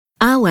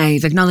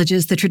RWAV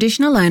acknowledges the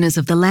traditional owners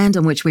of the land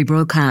on which we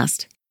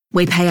broadcast.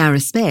 We pay our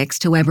respects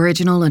to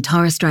Aboriginal and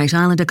Torres Strait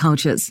Islander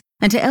cultures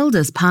and to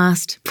elders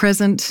past,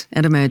 present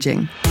and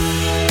emerging.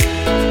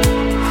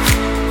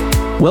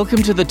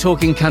 Welcome to the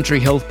Talking Country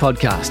Health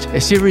Podcast, a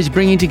series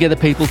bringing together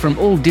people from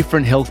all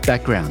different health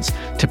backgrounds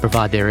to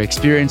provide their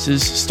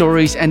experiences,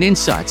 stories and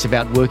insights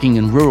about working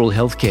in rural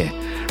healthcare.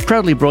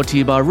 Proudly brought to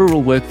you by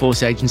Rural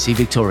Workforce Agency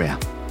Victoria.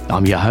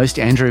 I'm your host,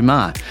 Andrew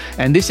Marr,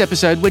 and this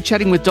episode we're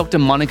chatting with Dr.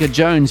 Monika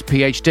Jones,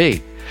 PhD.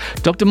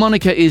 Dr.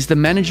 Monika is the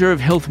Manager of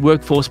Health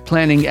Workforce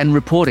Planning and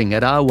Reporting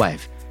at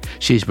RWAV.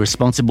 She's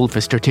responsible for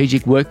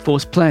strategic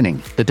workforce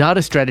planning, the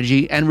data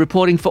strategy and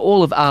reporting for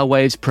all of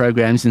RWAV's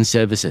programs and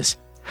services.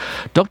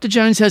 Dr.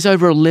 Jones has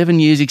over 11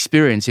 years'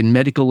 experience in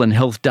medical and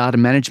health data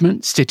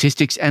management,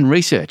 statistics and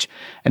research,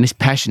 and is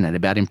passionate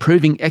about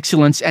improving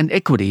excellence and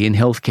equity in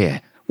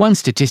healthcare, one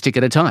statistic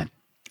at a time.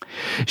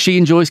 She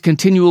enjoys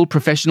continual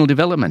professional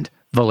development,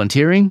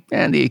 volunteering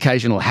and the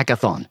occasional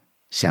hackathon.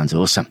 Sounds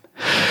awesome.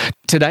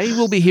 Today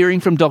we'll be hearing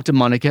from Dr.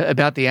 Monika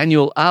about the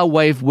annual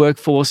RWAV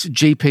Workforce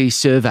GP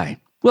Survey.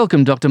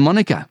 Welcome, Dr.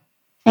 Monika.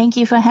 Thank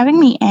you for having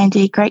me,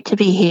 Andy. Great to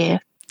be here.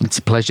 It's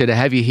a pleasure to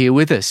have you here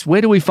with us.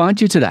 Where do we find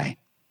you today?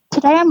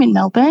 Today I'm in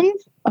Melbourne.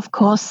 Of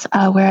course,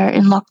 we're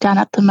in lockdown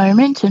at the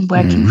moment and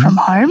working from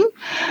home,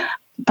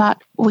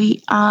 but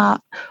we are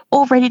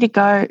all ready to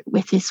go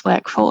with this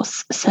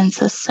workforce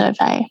census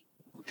survey.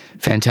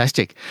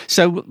 Fantastic.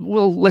 So,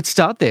 well, let's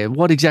start there.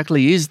 What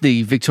exactly is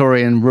the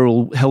Victorian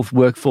Rural Health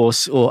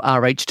Workforce, or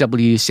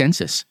RHW,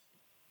 census?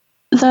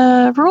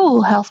 The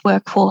Rural Health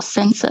Workforce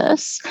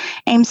Census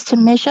aims to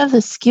measure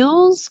the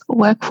skills,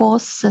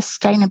 workforce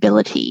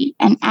sustainability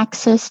and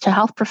access to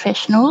health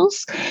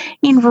professionals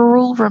in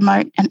rural,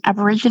 remote and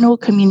Aboriginal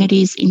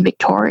communities in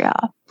Victoria.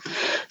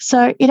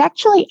 So it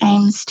actually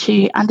aims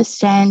to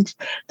understand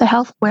the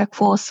health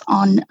workforce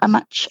on a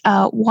much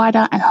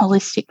wider and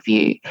holistic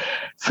view.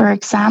 For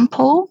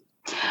example,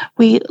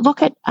 we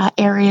look at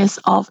areas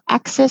of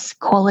access,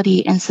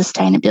 quality and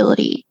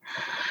sustainability.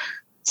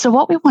 So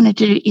what we want to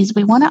do is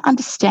we want to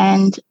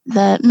understand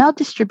the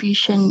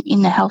maldistribution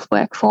in the health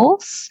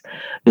workforce.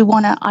 We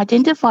want to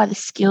identify the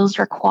skills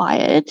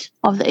required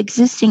of the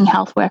existing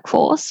health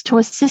workforce to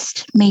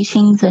assist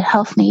meeting the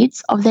health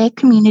needs of their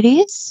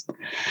communities.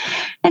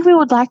 And we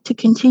would like to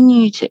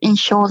continue to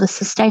ensure the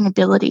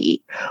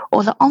sustainability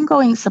or the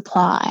ongoing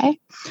supply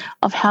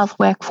of health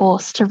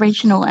workforce to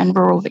regional and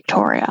rural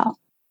Victoria.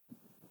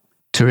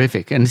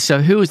 Terrific. And so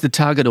who is the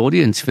target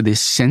audience for this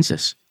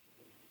census?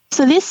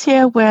 So this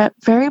year, we're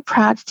very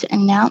proud to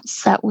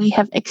announce that we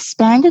have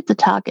expanded the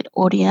target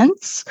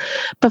audience.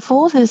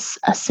 Before this,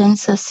 a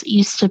census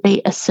used to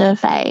be a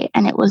survey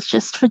and it was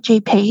just for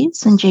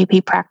GPs and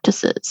GP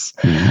practices.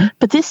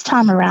 But this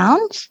time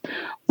around,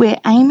 we're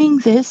aiming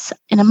this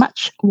in a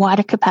much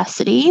wider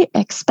capacity,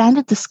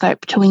 expanded the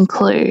scope to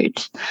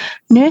include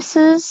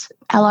nurses,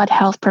 allied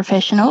health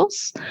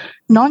professionals,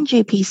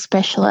 non-GP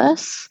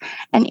specialists,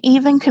 and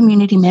even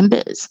community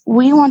members.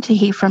 We want to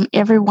hear from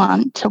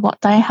everyone to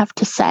what they have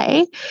to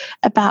say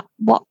about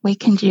what we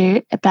can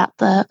do about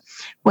the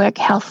work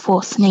health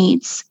force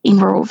needs in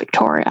rural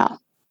Victoria.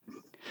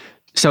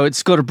 So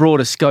it's got a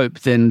broader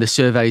scope than the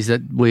surveys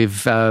that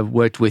we've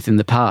worked with in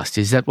the past.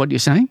 Is that what you're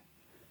saying?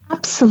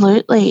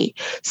 Absolutely.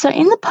 So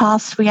in the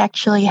past, we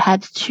actually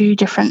had two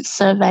different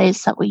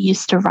surveys that we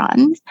used to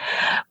run.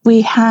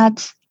 We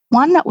had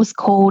one that was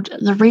called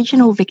the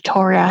Regional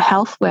Victoria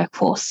Health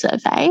Workforce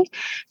Survey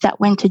that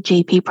went to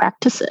GP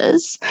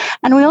practices.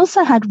 And we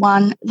also had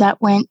one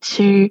that went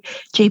to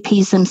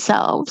GPs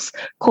themselves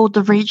called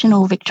the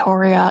Regional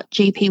Victoria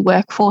GP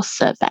Workforce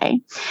Survey.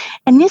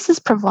 And this has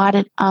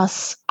provided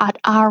us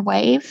at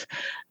RWAV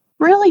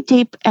really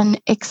deep and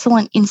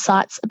excellent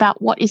insights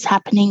about what is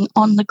happening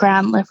on the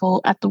ground level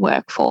at the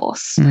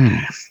workforce.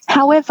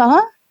 However,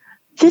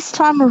 this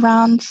time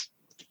around,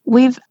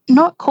 we've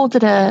not called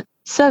it a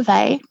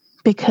survey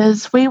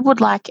because we would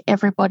like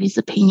everybody's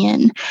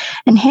opinion,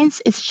 and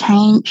hence it's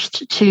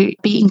changed to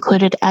be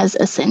included as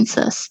a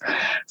census.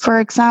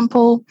 For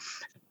example,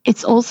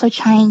 it's also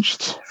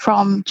changed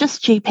from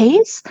just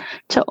GPs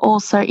to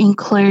also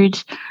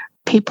include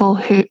people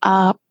who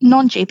are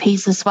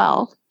non-GPs as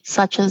well,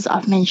 such as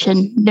I've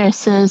mentioned,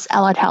 nurses,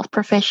 allied health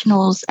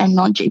professionals and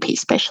non-GP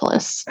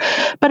specialists.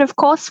 But of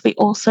course, we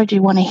also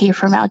do want to hear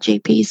from our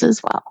GPs as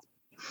well.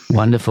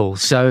 Wonderful.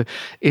 So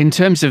in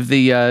terms of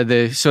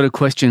the sort of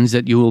questions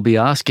that you will be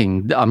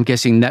asking, I'm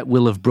guessing that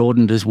will have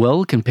broadened as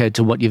well compared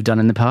to what you've done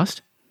in the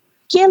past?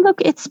 Yeah,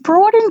 look, it's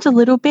broadened a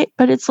little bit,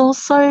 but it's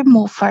also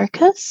more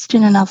focused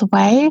in another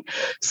way.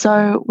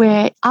 So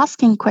we're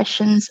asking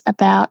questions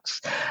about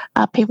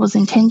people's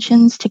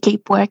intentions to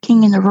keep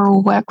working in the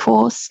rural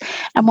workforce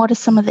and what are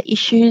some of the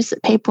issues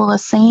that people are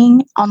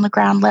seeing on the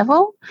ground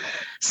level.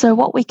 So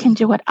what we can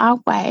do at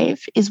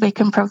RWAV is we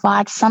can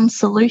provide some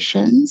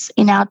solutions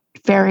in our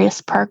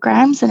various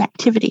programs and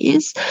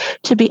activities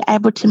to be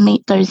able to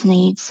meet those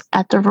needs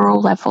at the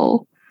rural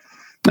level.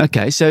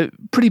 Okay, so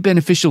pretty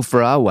beneficial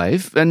for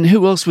RWAV. And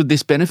who else would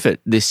this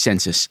benefit, this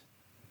census?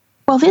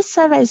 Well, this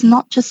survey is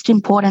not just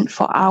important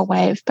for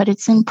RWAV, but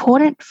it's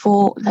important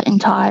for the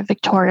entire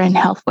Victorian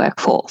health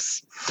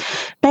workforce.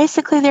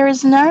 Basically, there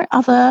is no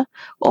other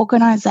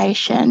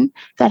organisation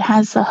that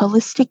has a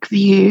holistic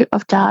view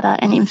of data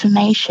and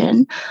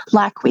information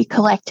like we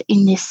collect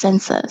in this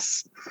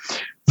census.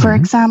 For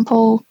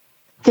example,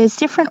 there's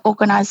different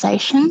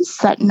organisations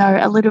that know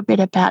a little bit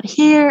about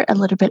here, a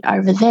little bit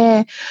over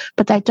there,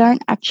 but they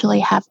don't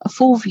actually have a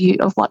full view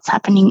of what's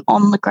happening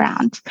on the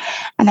ground.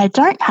 And they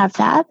don't have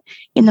that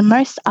in the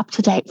most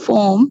up-to-date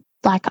form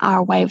like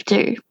RWAV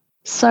do.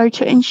 So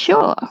to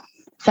ensure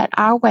that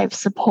RWAV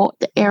support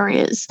the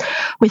areas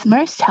with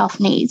most health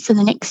needs in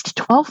the next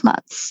 12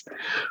 months,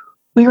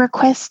 we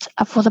request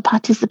for the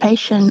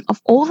participation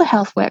of all the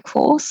health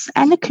workforce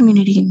and the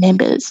community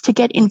members to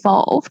get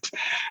involved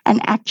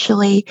and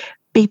actually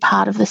be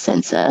part of the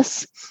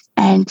census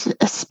and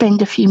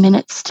spend a few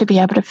minutes to be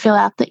able to fill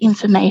out the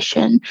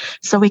information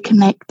so we can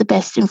make the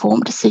best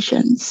informed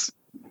decisions.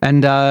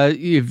 And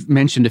you've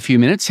mentioned a few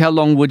minutes. How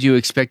long would you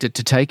expect it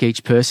to take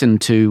each person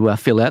to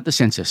fill out the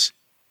census?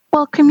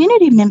 Well,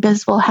 community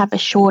members will have a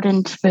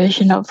shortened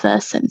version of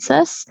the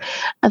census.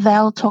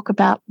 They'll talk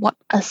about what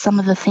are some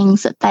of the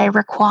things that they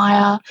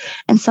require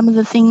and some of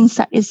the things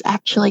that is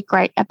actually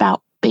great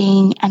about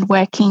being and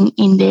working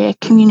in their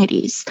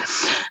communities.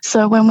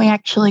 So when we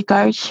actually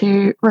go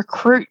to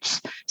recruit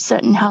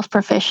certain health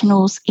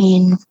professionals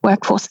in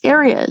workforce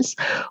areas,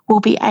 we'll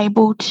be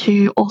able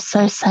to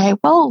also say,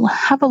 well,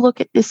 have a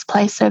look at this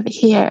place over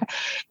here.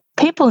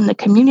 People in the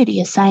community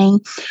are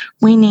saying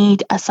we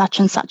need a such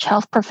and such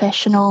health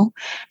professional.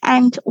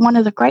 And one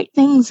of the great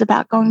things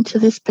about going to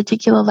this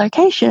particular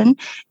location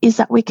is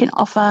that we can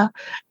offer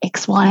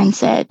X, Y, and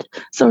Z.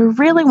 So we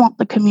really want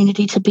the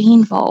community to be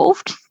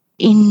involved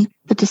in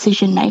the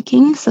decision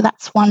making. So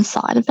that's one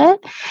side of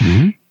it.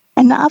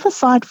 And the other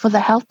side for the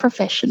health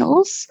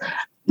professionals,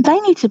 they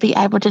need to be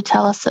able to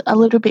tell us a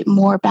little bit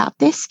more about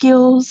their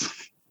skills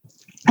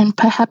and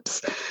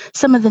perhaps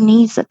some of the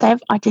needs that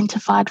they've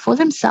identified for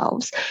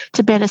themselves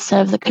to better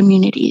serve the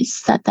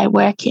communities that they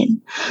work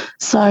in.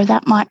 So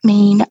that might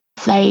mean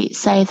they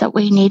say that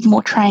we need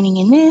more training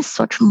in this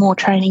or more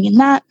training in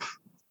that,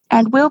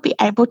 and we'll be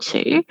able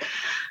to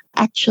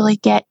actually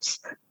get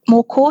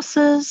more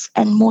courses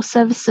and more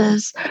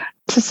services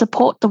to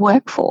support the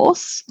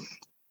workforce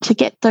to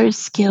get those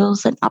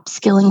skills and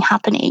upskilling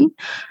happening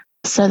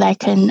so they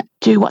can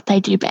do what they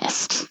do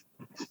best.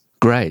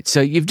 Great. So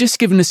you've just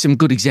given us some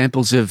good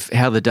examples of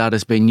how the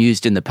data's been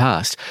used in the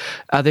past.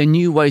 Are there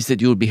new ways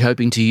that you would be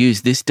hoping to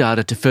use this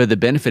data to further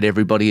benefit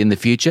everybody in the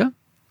future?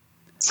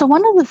 So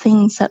one of the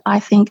things that I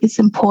think is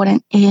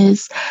important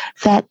is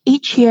that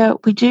each year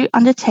we do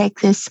undertake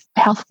this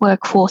health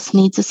workforce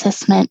needs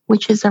assessment,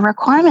 which is a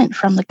requirement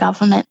from the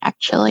government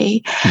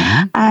actually.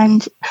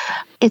 And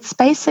it's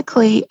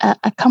basically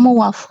a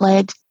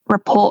Commonwealth-led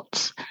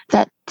report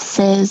that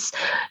says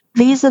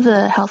these are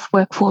the health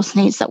workforce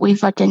needs that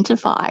we've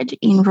identified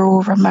in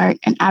rural, remote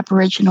and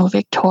Aboriginal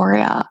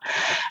Victoria.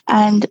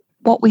 And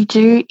what we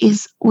do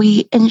is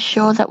we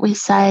ensure that we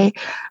say,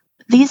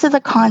 these are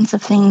the kinds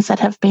of things that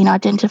have been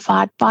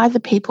identified by the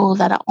people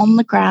that are on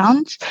the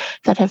ground,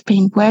 that have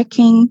been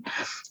working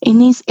in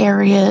these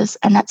areas,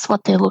 and that's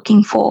what they're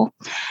looking for.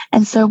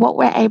 And so what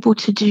we're able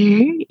to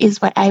do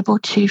is we're able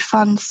to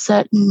fund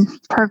certain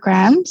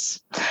programs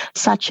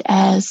such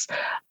as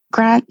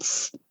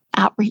grants,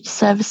 outreach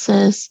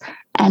services,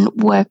 and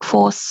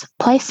workforce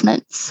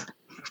placements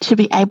to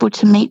be able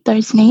to meet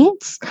those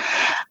needs.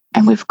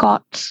 And we've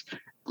got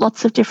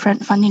lots of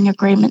different funding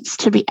agreements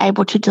to be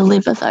able to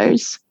deliver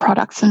those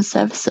products and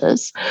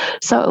services.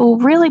 So it will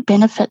really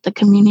benefit the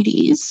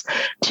communities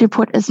to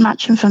put as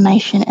much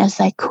information as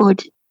they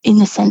could in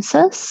the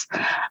census.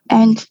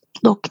 And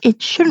look,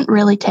 it shouldn't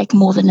really take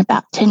more than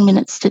about 10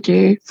 minutes to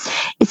do.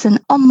 It's an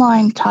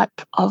online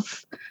type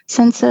of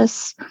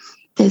census.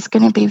 There's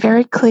going to be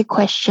very clear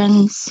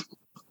questions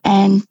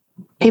and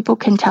people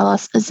can tell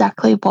us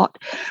exactly what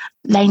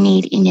they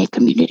need in their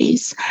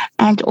communities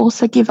and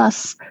also give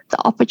us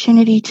the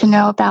opportunity to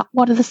know about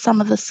what are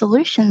some of the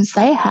solutions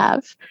they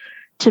have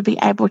to be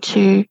able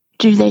to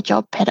do their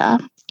job better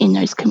in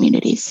those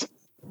communities.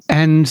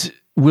 And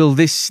will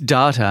this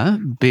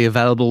data be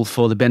available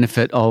for the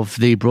benefit of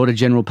the broader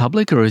general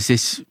public, or is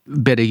this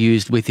better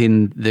used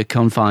within the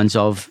confines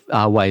of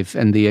RWAV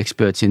and the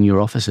experts in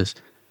your offices?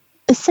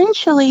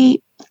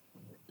 Essentially,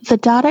 the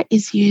data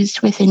is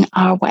used within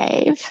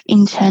RWAV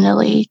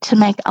internally to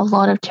make a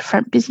lot of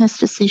different business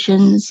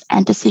decisions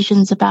and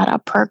decisions about our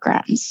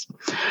programs.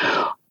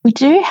 We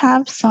do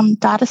have some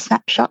data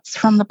snapshots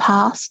from the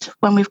past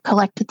when we've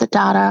collected the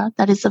data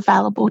that is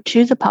available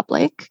to the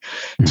public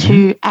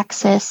to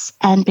access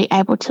and be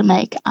able to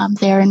make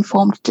their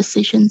informed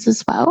decisions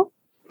as well.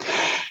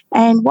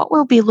 And what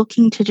we'll be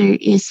looking to do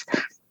is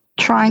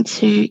trying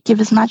to give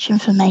as much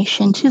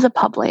information to the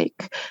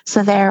public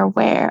so they're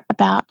aware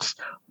about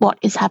what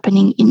is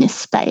happening in this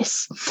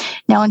space.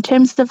 Now, in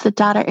terms of the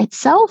data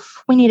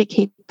itself, we need to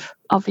keep,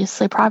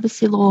 obviously,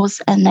 privacy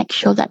laws and make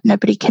sure that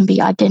nobody can be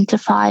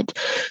identified.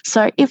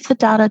 So if the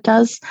data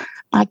does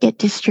get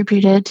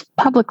distributed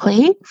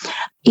publicly,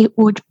 it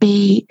would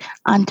be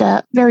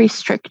under very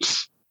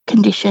strict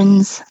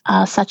conditions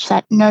such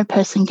that no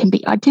person can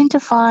be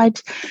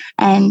identified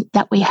and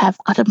that we have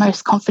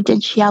uttermost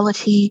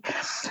confidentiality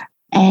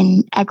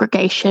and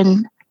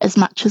aggregation as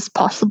much as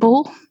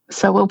possible.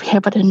 So we'll be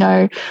able to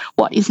know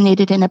what is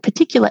needed in a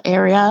particular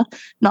area,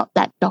 not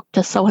that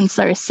Dr.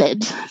 So-and-so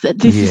said that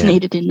this is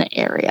needed in the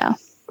area.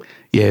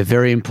 Yeah,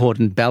 very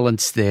important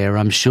balance there,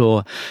 I'm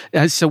sure.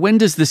 So when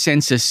does the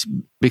census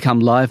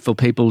become live for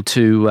people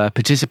to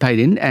participate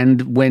in,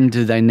 and when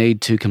do they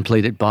need to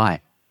complete it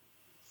by?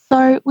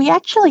 So we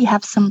actually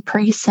have some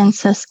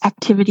pre-census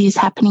activities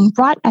happening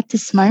right at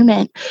this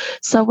moment.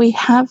 So we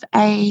have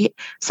a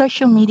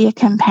social media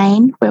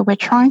campaign where we're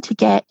trying to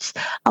get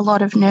a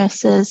lot of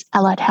nurses,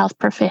 allied health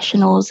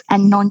professionals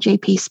and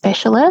non-GP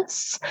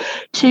specialists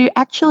to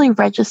actually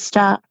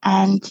register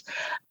and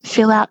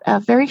fill out a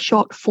very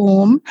short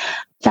form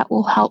that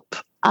will help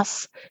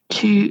us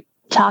to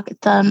target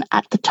them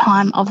at the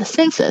time of the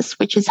census,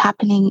 which is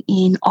happening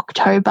in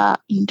October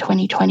in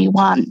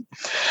 2021.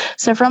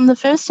 So from the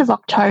 1st of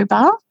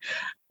October,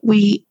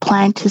 we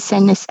plan to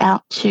send this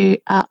out to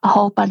a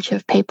whole bunch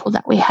of people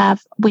that we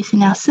have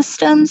within our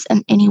systems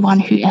and anyone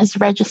who has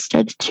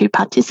registered to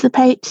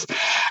participate,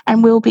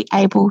 and we'll be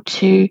able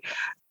to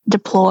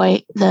deploy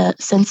the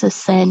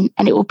census then,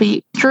 and it will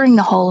be during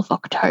the whole of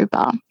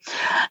October.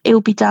 It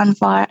will be done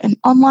via an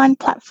online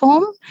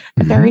platform,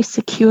 a very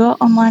secure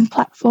online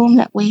platform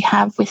that we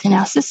have within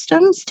our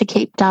systems to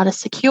keep data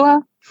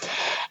secure,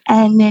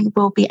 and then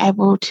we'll be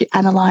able to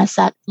analyse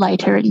that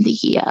later in the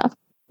year.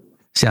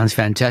 Sounds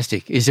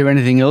fantastic. Is there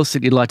anything else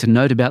that you'd like to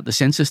note about the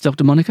census,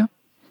 Dr. Monika?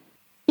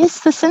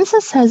 Yes, the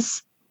census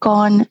has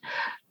gone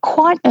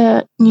quite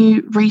a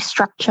new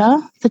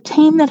restructure. The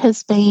team that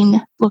has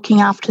been looking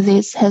after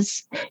this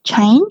has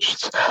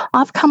changed.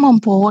 I've come on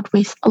board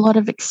with a lot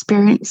of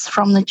experience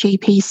from the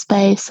GP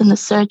space and the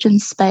surgeon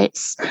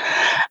space,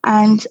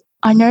 and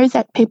I know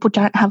that people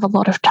don't have a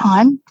lot of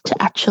time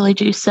to actually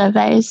do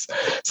surveys.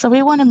 So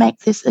we want to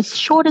make this as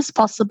short as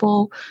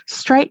possible,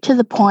 straight to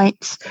the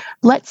point.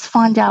 Let's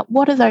find out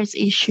what are those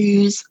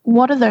issues,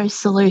 what are those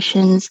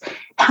solutions,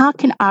 how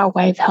can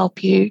RWAV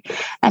help you,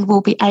 and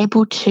we'll be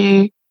able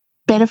to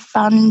better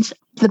fund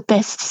the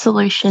best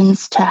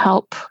solutions to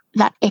help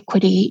that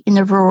equity in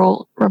the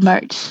rural,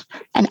 remote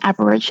and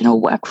Aboriginal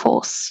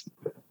workforce.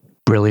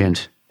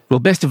 Brilliant. Well,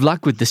 best of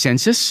luck with the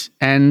census.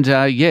 And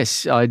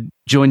yes, I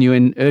join you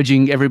in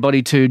urging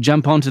everybody to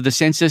jump onto the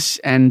census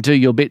and do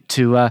your bit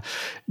to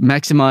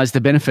maximise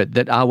the benefit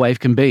that RWAV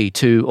can be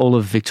to all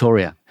of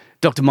Victoria.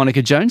 Dr.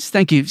 Monika Jones,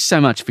 thank you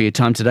so much for your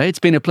time today. It's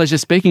been a pleasure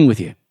speaking with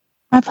you.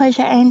 My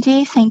pleasure,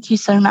 Andy. Thank you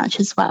so much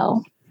as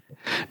well.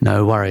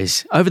 No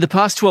worries. Over the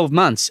past 12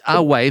 months,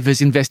 RWAV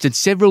has invested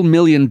several $1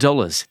 million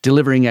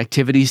delivering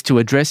activities to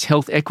address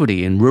health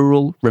equity in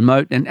rural,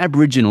 remote and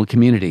Aboriginal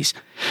communities.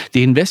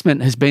 The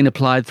investment has been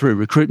applied through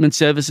recruitment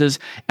services,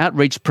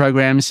 outreach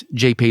programs,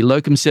 GP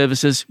locum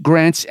services,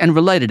 grants and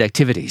related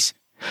activities.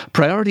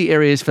 Priority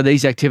areas for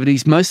these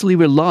activities mostly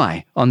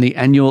rely on the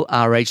annual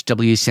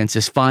RHW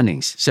census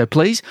findings, so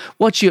please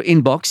watch your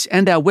inbox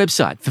and our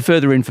website for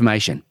further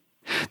information.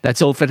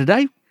 That's all for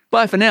today.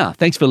 Bye for now.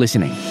 Thanks for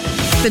listening.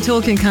 The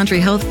Talking Country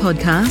Health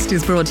podcast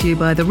is brought to you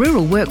by the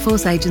Rural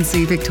Workforce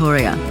Agency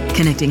Victoria,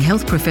 connecting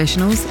health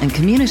professionals and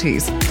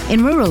communities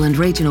in rural and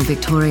regional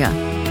Victoria.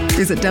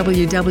 Visit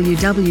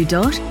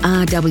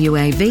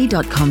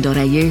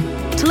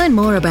www.rwav.com.au to learn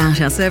more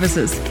about our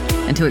services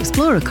and to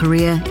explore a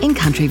career in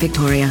Country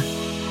Victoria.